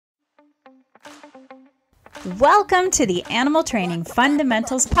Welcome to the Animal Training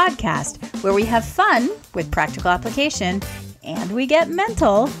Fundamentals Podcast, where we have fun with practical application and we get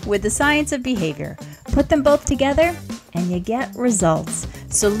mental with the science of behavior. Put them both together and you get results,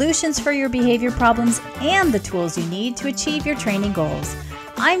 solutions for your behavior problems, and the tools you need to achieve your training goals.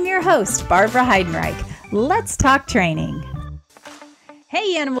 I'm your host, Barbara Heidenreich. Let's talk training.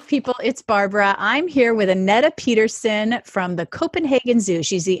 Hey, animal people, it's Barbara. I'm here with Annette Pedersen from the Copenhagen Zoo.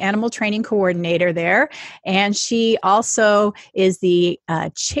 She's the animal training coordinator there, and she also is the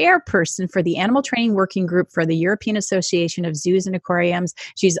chairperson for the Animal Training Working Group for the European Association of Zoos and Aquariums.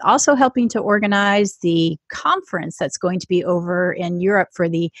 She's also helping to organize the conference that's going to be over in Europe for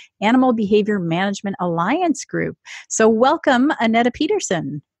the Animal Behavior Management Alliance Group. So welcome, Annette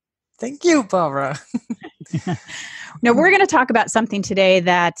Pedersen. Thank you, Barbara. Now, we're going to talk about something today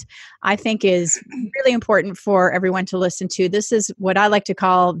that I think is really important for everyone to listen to. This is what I like to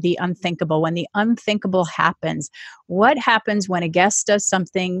call the unthinkable. When the unthinkable happens, what happens when a guest does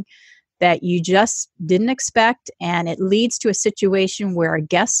something that you just didn't expect, and it leads to a situation where a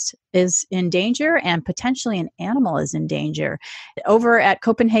guest is in danger and potentially an animal is in danger. Over at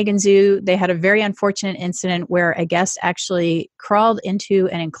Copenhagen Zoo, they had a very unfortunate incident where a guest actually crawled into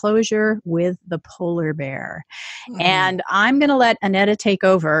an enclosure with the polar bear. Mm-hmm. And I'm going to let Annette take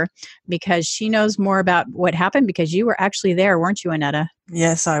over because she knows more about what happened, because you were actually there, weren't you, Annette?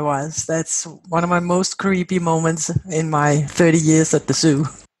 Yes, I was. That's one of my most creepy moments in my 30 years at the zoo.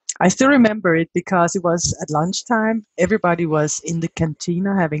 I still remember it because it was at lunchtime. Everybody was in the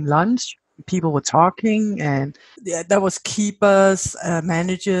cantina having lunch. People were talking, and there was keepers,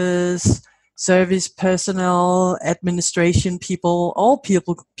 managers, service personnel, administration people. All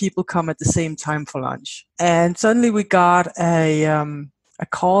people come at the same time for lunch. And suddenly we got a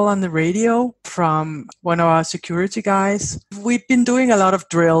call on the radio from one of our security guys. We've been doing a lot of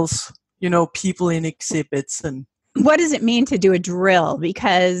drills, people in exhibits and. What does it mean to do a drill?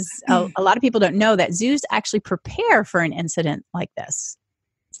 Because a lot of people don't know that zoos actually prepare for an incident like this.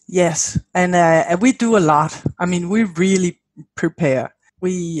 Yes, and we do a lot. I mean, we really prepare.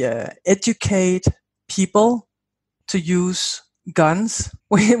 We educate people to use guns,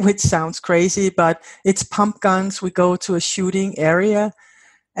 which sounds crazy, but it's pump guns. We go to a shooting area,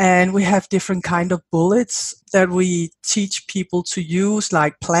 and we have different kind of bullets that we teach people to use,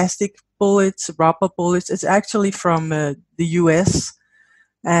 like plastic bullets, rubber bullets. It's actually from the US,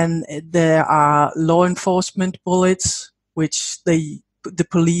 and there are law enforcement bullets, which the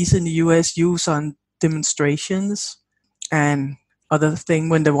police in the US use on demonstrations and other thing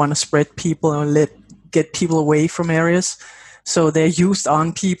when they want to spread people and get people away from areas. So they're used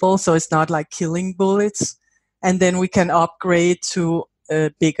on people, so it's not like killing bullets. And then we can upgrade to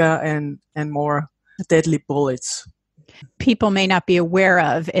bigger and more deadly bullets. People may not be aware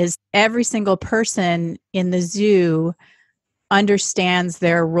of is every single person in the zoo understands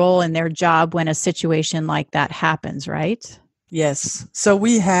their role and their job when a situation like that happens, right? Yes. So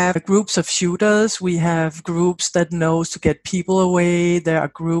we have groups of shooters. We have groups that knows to get people away. There are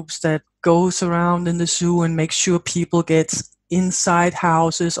groups that goes around in the zoo and make sure people get inside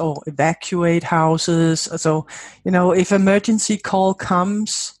houses or evacuate houses. So, if emergency call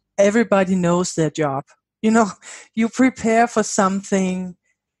comes, everybody knows their job. You prepare for something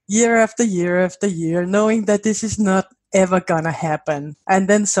year after year after year, knowing that this is not ever gonna happen. And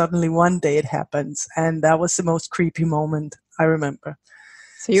then suddenly one day it happens. And that was the most creepy moment I remember.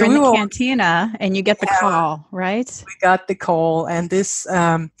 So you're in the cantina and you get the call, right? We got the call, and this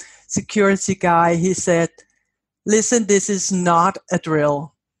security guy, he said, "Listen, this is not a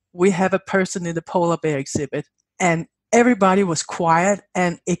drill. We have a person in the polar bear exhibit." And everybody was quiet,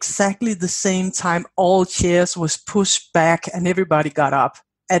 and exactly the same time, all chairs was pushed back and everybody got up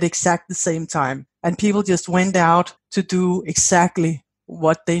at exactly the same time. And people just went out to do exactly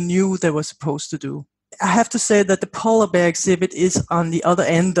what they knew they were supposed to do. I have to say that the polar bear exhibit is on the other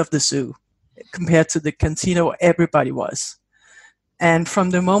end of the zoo compared to the cantina where everybody was. And from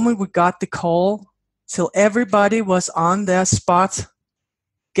the moment we got the call till everybody was on their spot,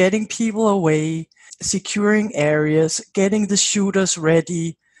 getting people away, securing areas, getting the shooters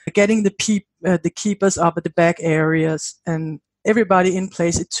ready, getting the keepers up at the back areas, and everybody in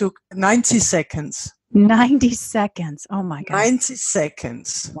place. It took 90 seconds. 90 seconds. Oh my God. 90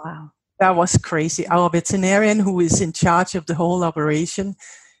 seconds. Wow. That was crazy. Our veterinarian, who is in charge of the whole operation,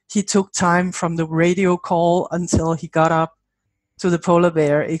 he took time from the radio call until he got up to the polar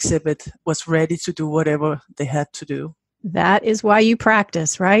bear exhibit, was ready to do whatever they had to do. That is why you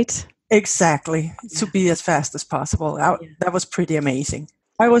practice, right? Exactly. Yeah. To be as fast as possible. That was pretty amazing.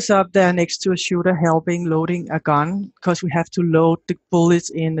 I was up there next to a shooter helping loading a gun because we have to load the bullets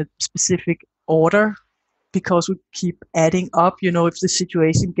in a specific order. because we keep adding up, if the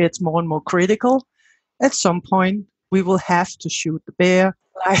situation gets more and more critical, at some point we will have to shoot the bear.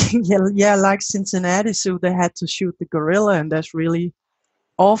 Like, like Cincinnati Zoo, they had to shoot the gorilla, and that's really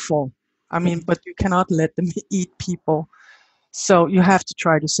awful. I mean, but you cannot let them eat people. So you have to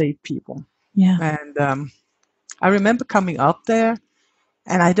try to save people. Yeah. And I remember coming up there,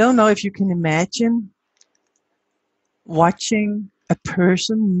 and I don't know if you can imagine watching a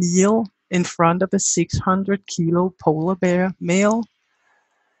person kneel in front of a 600-kilo polar bear male,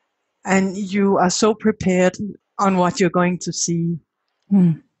 and you are so prepared on what you're going to see.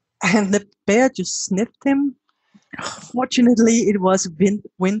 And the bear just sniffed him. Fortunately, it was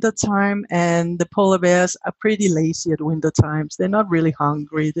winter time, and the polar bears are pretty lazy at winter times. They're not really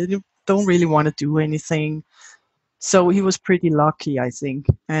hungry. They don't really want to do anything. So he was pretty lucky, I think.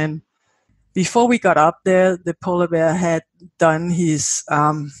 And before we got up there, the polar bear had done his,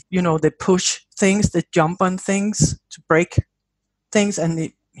 they push things, they jump on things to break things,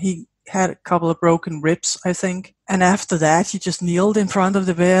 and he had a couple of broken ribs, I think. And after that, he just kneeled in front of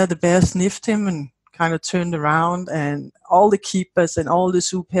the bear. The bear sniffed him and kind of turned around, and all the keepers and all the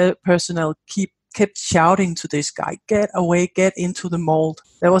zoo personnel kept shouting to this guy, "Get away, get into the mold."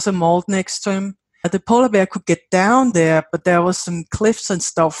 There was a mold next to him. The polar bear could get down there, but there was some cliffs and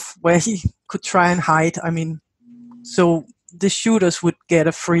stuff where he could try and hide. I mean, so the shooters would get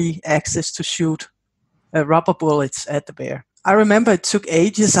a free access to shoot rubber bullets at the bear. I remember it took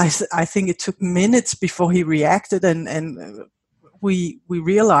ages. I think it took minutes before he reacted, and we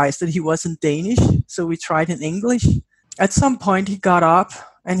realized that he wasn't Danish, so we tried in English. At some point, he got up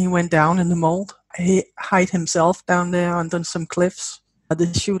and he went down in the mold. He hid himself down there under some cliffs.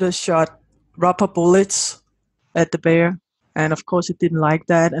 The shooters shot rubber bullets at the bear, and of course it didn't like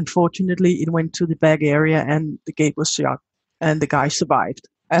that. Unfortunately, it went to the back area and the gate was shut, and the guy survived.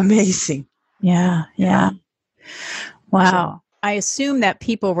 Amazing. Yeah. Wow. So, I assume that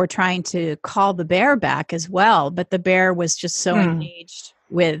people were trying to call the bear back as well, but the bear was just so engaged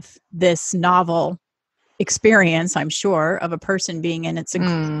with this novel experience, I'm sure, of a person being in its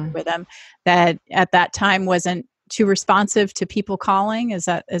enclosure with them, that at that time wasn't too responsive to people calling. Is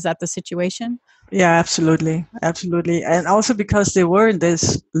that the situation? Yeah, absolutely. And also because they were in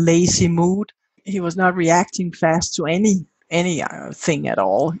this lazy mood, he was not reacting fast to any thing at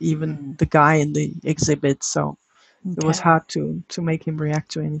all, even the guy in the exhibit. So it was hard to make him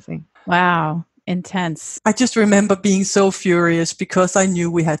react to anything. Wow. Intense. I just remember being so furious because I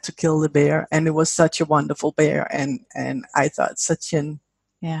knew we had to kill the bear, and it was such a wonderful bear, and I thought such an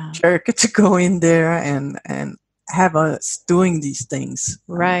jerk to go in there and have us doing these things.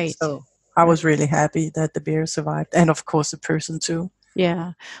 Right. So I was really happy that the bear survived, and of course the person too.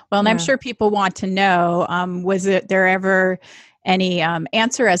 Yeah. Well, and I'm sure people want to know, was there ever any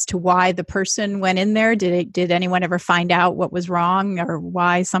answer as to why the person went in there? Did anyone ever find out what was wrong or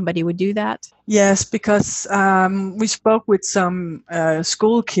why somebody would do that? Yes, because we spoke with some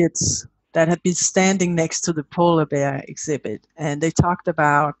school kids that had been standing next to the polar bear exhibit, and they talked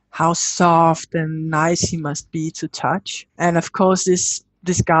about how soft and nice he must be to touch. And of course,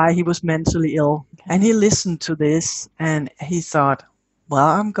 this guy, he was mentally ill, and he listened to this and he thought, well,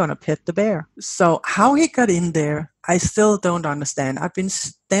 I'm going to pet the bear. So how he got in there, I still don't understand. I've been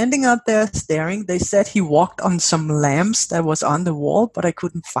standing out there staring. They said he walked on some lamps that was on the wall, but I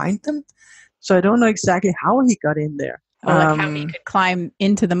couldn't find them. So I don't know exactly how he got in there. Like how he could climb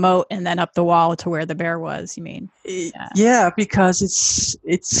into the moat and then up the wall to where the bear was, you mean? Yeah, because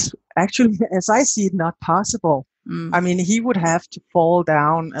it's actually, as I see it, not possible. I mean, he would have to fall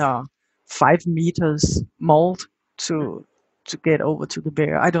down 5 meters mold to get over to the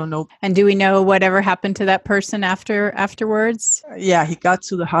bear. I don't know. And do we know whatever happened to that person afterwards? Yeah, he got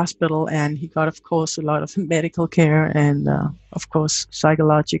to the hospital, and he got, of course, a lot of medical care and, of course,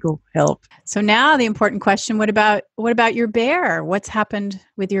 psychological help. So now the important question, what about your bear? What's happened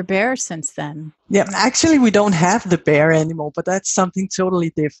with your bear since then? Yeah, actually, we don't have the bear anymore, but that's something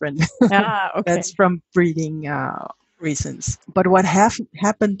totally different. Okay. That's from breeding reasons. But what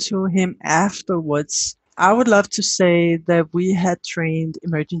happened to him afterwards, I would love to say that we had trained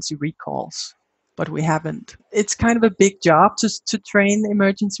emergency recalls, but we haven't. It's kind of a big job to train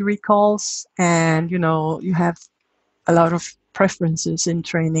emergency recalls, and you have a lot of preferences in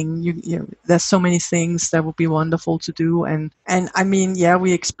training. There's so many things that would be wonderful to do, and I mean, yeah,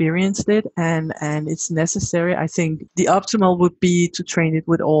 we experienced it, and it's necessary. I think the optimal would be to train it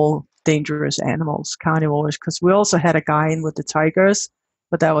with all dangerous animals, carnivores, because we also had a guy in with the tigers,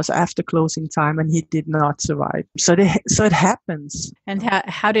 but that was after closing time, and he did not survive. So it happens. And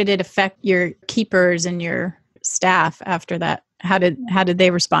how did it affect your keepers and your staff after that How did they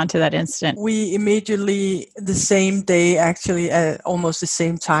respond to that incident? We immediately, the same day, actually, almost the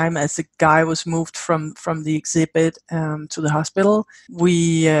same time as the guy was moved from the exhibit to the hospital,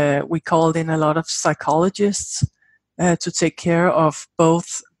 we called in a lot of psychologists to take care of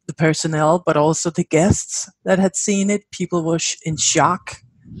both the personnel but also the guests that had seen it. People were in shock.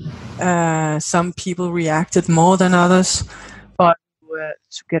 Some people reacted more than others, but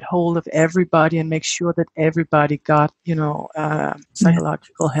to get hold of everybody and make sure that everybody got,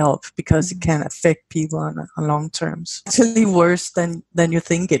 psychological help, because it can affect people on long terms. It's actually worse than you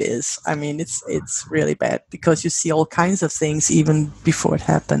think it is. I mean, it's really bad because you see all kinds of things even before it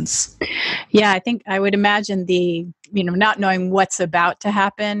happens. Yeah, I think I would imagine the, not knowing what's about to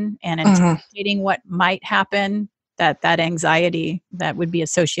happen and anticipating what might happen, that anxiety that would be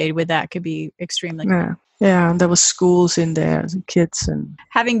associated with that could be extremely. Yeah, and there were schools in there, and kids. And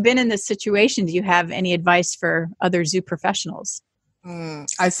having been in this situation, do you have any advice for other zoo professionals?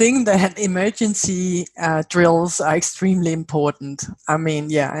 I think that emergency drills are extremely important. I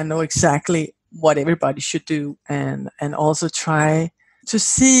mean, I know exactly what everybody should do, and also try to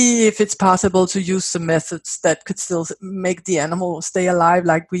see if it's possible to use some methods that could still make the animal stay alive.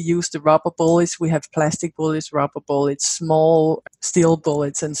 Like we use the rubber bullets, we have plastic bullets, rubber bullets, small steel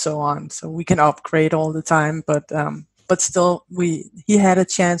bullets, and so on. So we can upgrade all the time, but still, he had a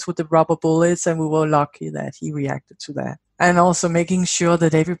chance with the rubber bullets, and we were lucky that he reacted to that. And also making sure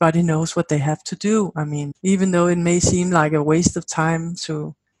that everybody knows what they have to do. I mean, even though it may seem like a waste of time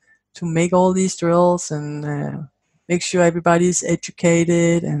to make all these drills and make sure everybody's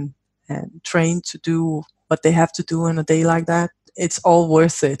educated and trained to do what they have to do in a day like that, it's all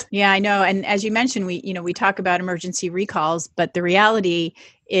worth it. Yeah, I know. And as you mentioned, we talk about emergency recalls, but the reality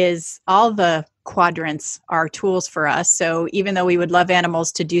is all the quadrants are tools for us. So even though we would love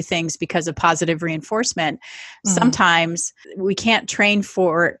animals to do things because of positive reinforcement, sometimes we can't train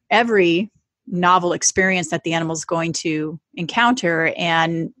for every novel experience that the animal is going to encounter.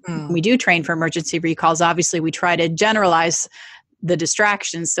 And when we do train for emergency recalls, obviously we try to generalize the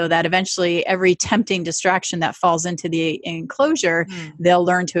distractions so that eventually every tempting distraction that falls into the enclosure, they'll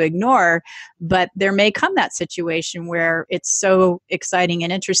learn to ignore. But there may come that situation where it's so exciting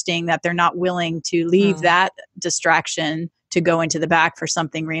and interesting that they're not willing to leave that distraction to go into the back for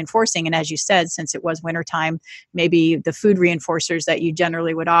something reinforcing. And as you said, since it was wintertime, maybe the food reinforcers that you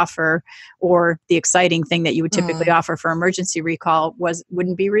generally would offer, or the exciting thing that you would typically offer for emergency recall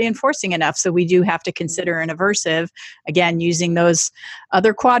wouldn't be reinforcing enough. So we do have to consider an aversive, again, using those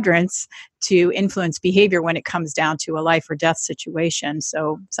other quadrants to influence behavior when it comes down to a life or death situation.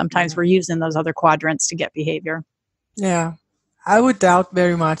 So sometimes we're using those other quadrants to get behavior. Yeah. I would doubt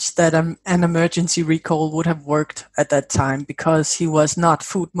very much that an emergency recall would have worked at that time, because he was not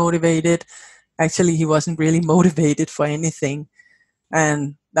food motivated. Actually, he wasn't really motivated for anything.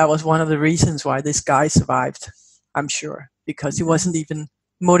 And that was one of the reasons why this guy survived, I'm sure, because he wasn't even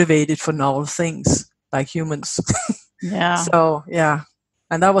motivated for novel things like humans. Yeah. So,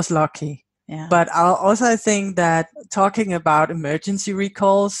 and that was lucky. Yeah. But I think that talking about emergency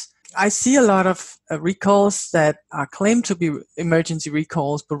recalls, I see a lot of recalls that are claimed to be emergency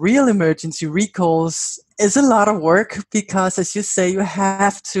recalls, but real emergency recalls is a lot of work, because, as you say, you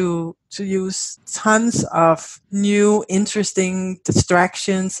have to use tons of new, interesting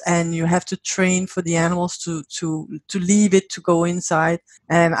distractions, and you have to train for the animals to leave it, to go inside.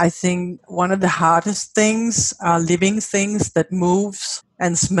 And I think one of the hardest things are living things that moves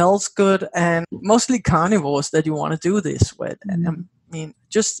and smells good, and mostly carnivores that you want to do this with. And I mean,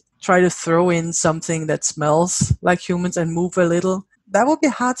 just try to throw in something that smells like humans and move a little. That would be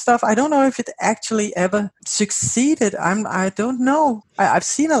hard stuff. I don't know if it actually ever succeeded. I don't know. I've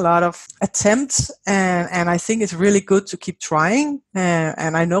seen a lot of attempts, and I think it's really good to keep trying.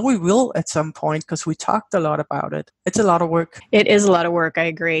 And I know we will at some point, because we talked a lot about it. It's a lot of work. It is a lot of work. I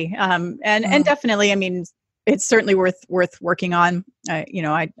agree. And definitely, I mean, it's certainly worth working on. I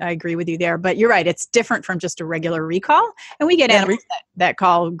agree with you there. But you're right. It's different from just a regular recall. And we get animals that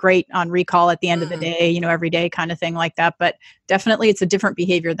call great on recall at the end of the day, every day kind of thing like that. But definitely it's a different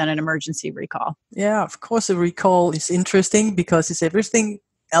behavior than an emergency recall. Yeah, of course, a recall is interesting because it's everything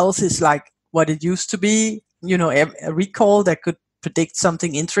else is like what it used to be. A recall that could predict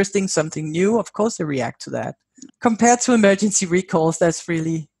something interesting, something new. Of course, they react to that. Compared to emergency recalls, that's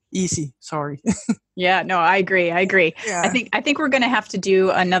really easy. Sorry. Yeah, no, I agree. Yeah. I think we're going to have to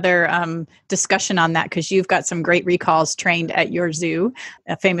do another discussion on that, because you've got some great recalls trained at your zoo.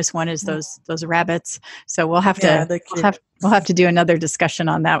 A famous one is those rabbits. So we'll have to do another discussion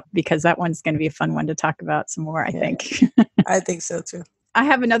on that, because that one's going to be a fun one to talk about some more, I think. I think so too. I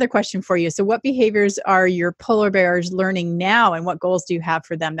have another question for you. So what behaviors are your polar bears learning now, and what goals do you have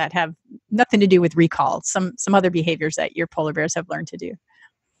for them that have nothing to do with recall? Some other behaviors that your polar bears have learned to do.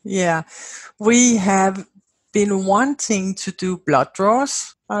 Yeah, we have been wanting to do blood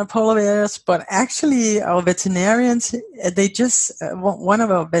draws on polar bears, but actually our veterinarians, one of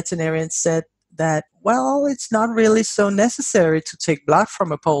our veterinarians said that, well, it's not really so necessary to take blood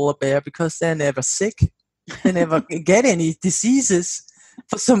from a polar bear because they're never sick. They never get any diseases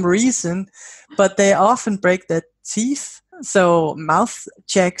for some reason, but they often break their teeth. So mouth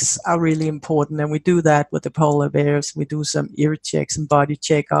checks are really important, and we do that with the polar bears. We do some ear checks and body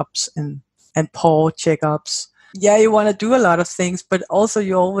checkups and paw checkups. Yeah, you want to do a lot of things, but also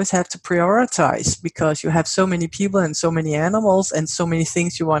you always have to prioritize because you have so many people and so many animals and so many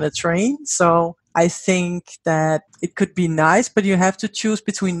things you want to train. So I think that it could be nice, but you have to choose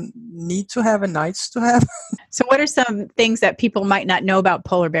between need to have and nice to have. So what are some things that people might not know about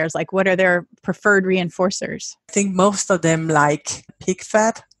polar bears? Like, what are their preferred reinforcers? I think most of them like pig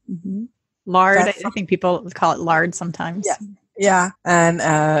fat. Mm-hmm. Lard, I think people call it lard sometimes. Yeah. And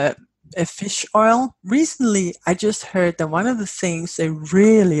a fish oil. Recently, I just heard that one of the things they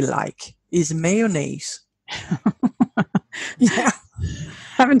really like is mayonnaise. Yeah.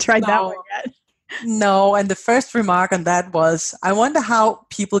 Haven't tried that one yet. No, and the first remark on that was, I wonder how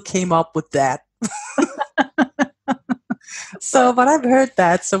people came up with that. But I've heard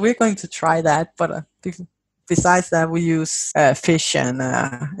that, so we're going to try that. But besides that, we use fish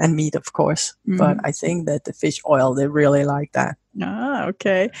and meat, of course. Mm-hmm. But I think that the fish oil, they really like that. Ah,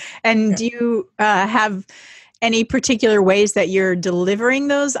 okay. And do you have any particular ways that you're delivering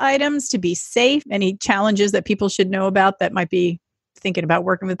those items to be safe? Any challenges that people should know about that might be thinking about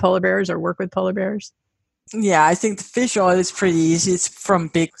working with polar bears or work with polar bears? Yeah, I think the fish oil is pretty easy. It's from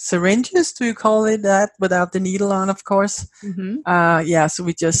big syringes, do you call it that, without the needle on, of course. Mm-hmm. So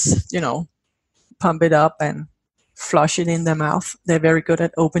we just, pump it up and flush it in their mouth. They're very good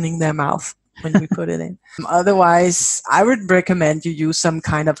at opening their mouth when we put it in. Otherwise, I would recommend you use some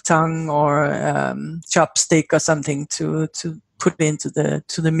kind of tongue or chopstick or something to put into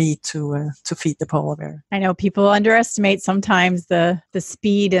the meat to feed the polar bear. I know people underestimate sometimes the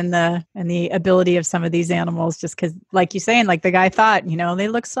speed and the ability of some of these animals, just because, like you're saying, like the guy thought, they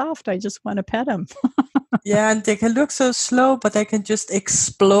look soft, I just want to pet them. Yeah, and they can look so slow, but they can just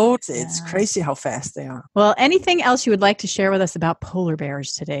explode. It's crazy how fast they are. Well, anything else you would like to share with us about polar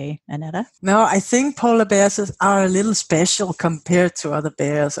bears today, Annette? No, I think polar bears are a little special compared to other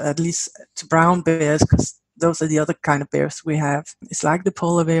bears, at least to brown bears, because those are the other kind of bears we have. It's like the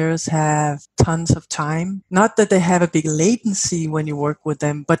polar bears have tons of time. Not that they have a big latency when you work with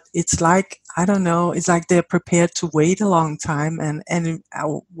them, but it's like, I don't know, it's like they're prepared to wait a long time. And I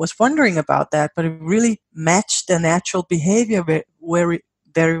was wondering about that, but it really matched their natural behavior very,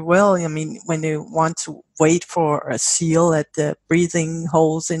 very well. I mean, when you want to wait for a seal at the breathing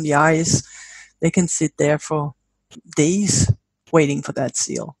holes in the ice, they can sit there for days waiting for that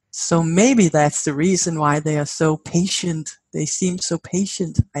seal. So maybe that's the reason why they are so patient. They seem so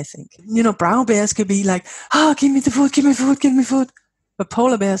patient, I think. Brown bears could be like, give me the food, give me food, give me food. But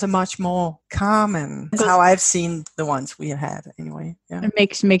polar bears are much more calm, and that's how I've seen the ones we had anyway. Yeah.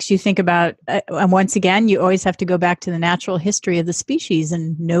 It makes you think about, and once again, you always have to go back to the natural history of the species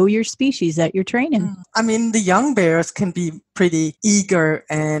and know your species that you're training. I mean, the young bears can be pretty eager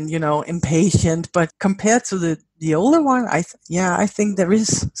and, impatient, but compared to the older one, I think there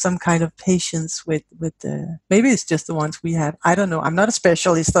is some kind of patience with the, maybe it's just the ones we have. I don't know. I'm not a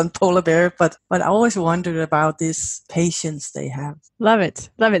specialist on polar bear, but I always wondered about this patience they have. Love it.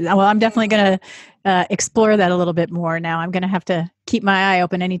 Love it. Well, I'm definitely going to explore that a little bit more now. I'm going to have to keep my eye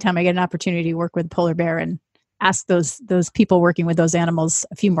open anytime I get an opportunity to work with polar bear and ask those people working with those animals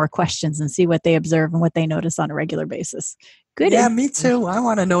a few more questions and see what they observe and what they notice on a regular basis. Good. Yeah, me too. I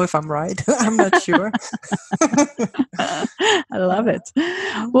want to know if I'm right. I'm not sure. I love it.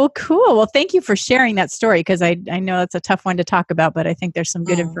 Well, cool. Well, thank you for sharing that story, because I know it's a tough one to talk about, but I think there's some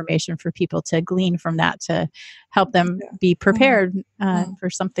good information for people to glean from that to help them be prepared for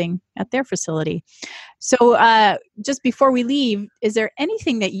something at their facility. So just before we leave, is there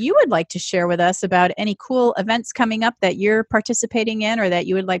anything that you would like to share with us about any cool events coming up that you're participating in or that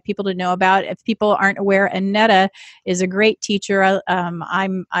you would like people to know about? If people aren't aware, Annette is a great teacher.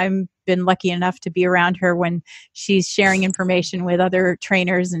 I'm been lucky enough to be around her when she's sharing information with other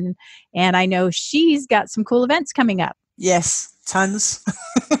trainers, and I know she's got some cool events coming up. Yes, tons.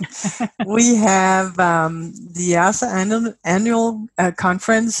 We have the ASA annual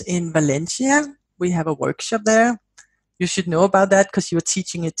conference in Valencia. We have a workshop there. You should know about that because you're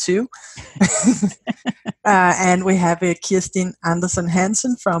teaching it too. And we have Kirsten Andersen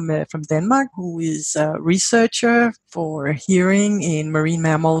Hansen from Denmark, who is a researcher for hearing in marine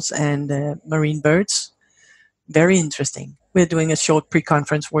mammals and marine birds. Very interesting. We're doing a short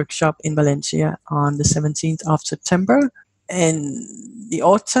pre-conference workshop in Valencia on the 17th of September. In the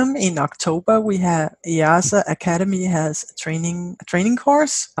autumn, in October, we have EASA Academy has a training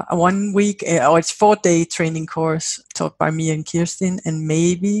course, a 1 week, or it's 4-day training course taught by me and Kirsten, and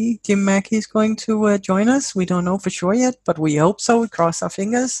maybe Jim Mackey is going to join us. We don't know for sure yet, but we hope so. We cross our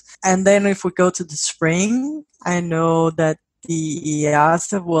fingers. And then if we go to the spring, I know that the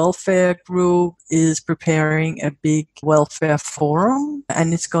EASA Welfare Group is preparing a big welfare forum,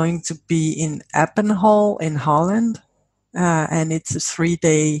 and it's going to be in Appenhall in Holland. And it's a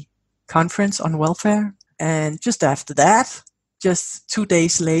 3-day conference on welfare. And just after that, just 2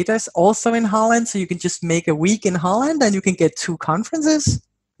 days later, also in Holland. So you can just make a week in Holland and you can get 2 conferences.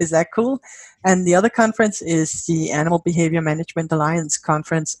 Is that cool? And the other conference is the Animal Behavior Management Alliance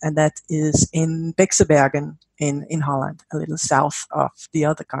conference. And that is in Bexebergen in Holland, a little south of the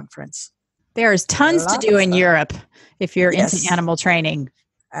other conference. There's tons to do in Europe if you're into animal training.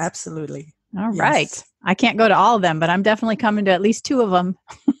 Absolutely. All right. I can't go to all of them, but I'm definitely coming to at least 2 of them.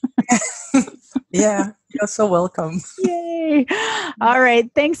 Yeah, you're so welcome. Yay. All right.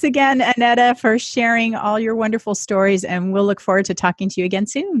 Thanks again, Annette, for sharing all your wonderful stories, and we'll look forward to talking to you again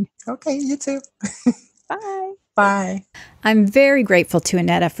soon. Okay, you too. Bye. Bye. I'm very grateful to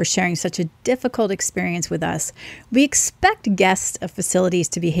Annette for sharing such a difficult experience with us. We expect guests of facilities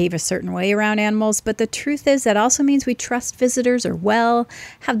to behave a certain way around animals, but the truth is that also means we trust visitors are well,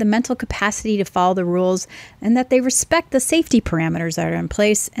 have the mental capacity to follow the rules, and that they respect the safety parameters that are in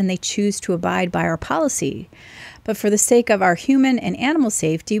place and they choose to abide by our policy. But for the sake of our human and animal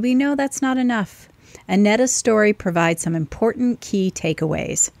safety, we know that's not enough. Annette's story provides some important key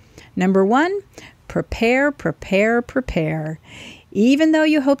takeaways. Number 1, prepare, prepare, prepare. Even though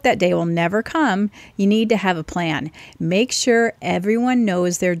you hope that day will never come, you need to have a plan. Make sure everyone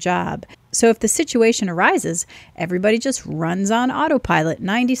knows their job. So if the situation arises, everybody just runs on autopilot.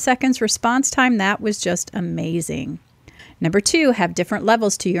 90 seconds response time, that was just amazing. Number 2, have different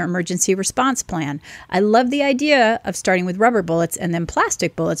levels to your emergency response plan. I love the idea of starting with rubber bullets and then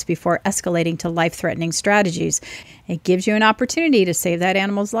plastic bullets before escalating to life-threatening strategies. It gives you an opportunity to save that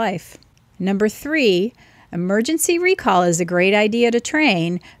animal's life. Number 3, emergency recall is a great idea to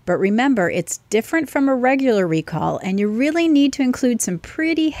train, but remember it's different from a regular recall and you really need to include some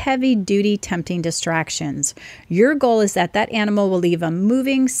pretty heavy-duty tempting distractions. Your goal is that that animal will leave a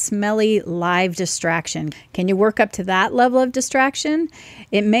moving, smelly, live distraction. Can you work up to that level of distraction?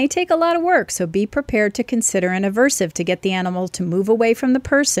 It may take a lot of work, so be prepared to consider an aversive to get the animal to move away from the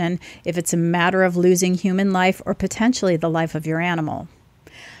person if it's a matter of losing human life or potentially the life of your animal.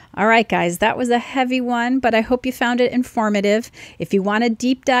 All right, guys, that was a heavy one, but I hope you found it informative. If you want to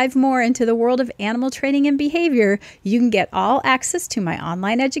deep dive more into the world of animal training and behavior, you can get all access to my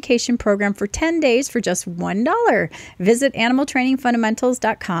online education program for 10 days for just $1. Visit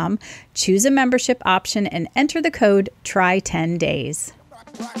animaltrainingfundamentals.com, choose a membership option, and enter the code TRY10days.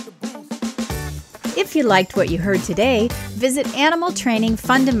 If you liked what you heard today, visit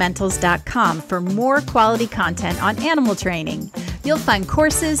animaltrainingfundamentals.com for more quality content on animal training. You'll find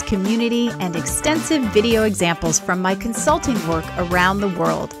courses, community, and extensive video examples from my consulting work around the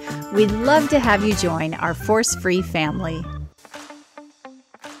world. We'd love to have you join our force-free family.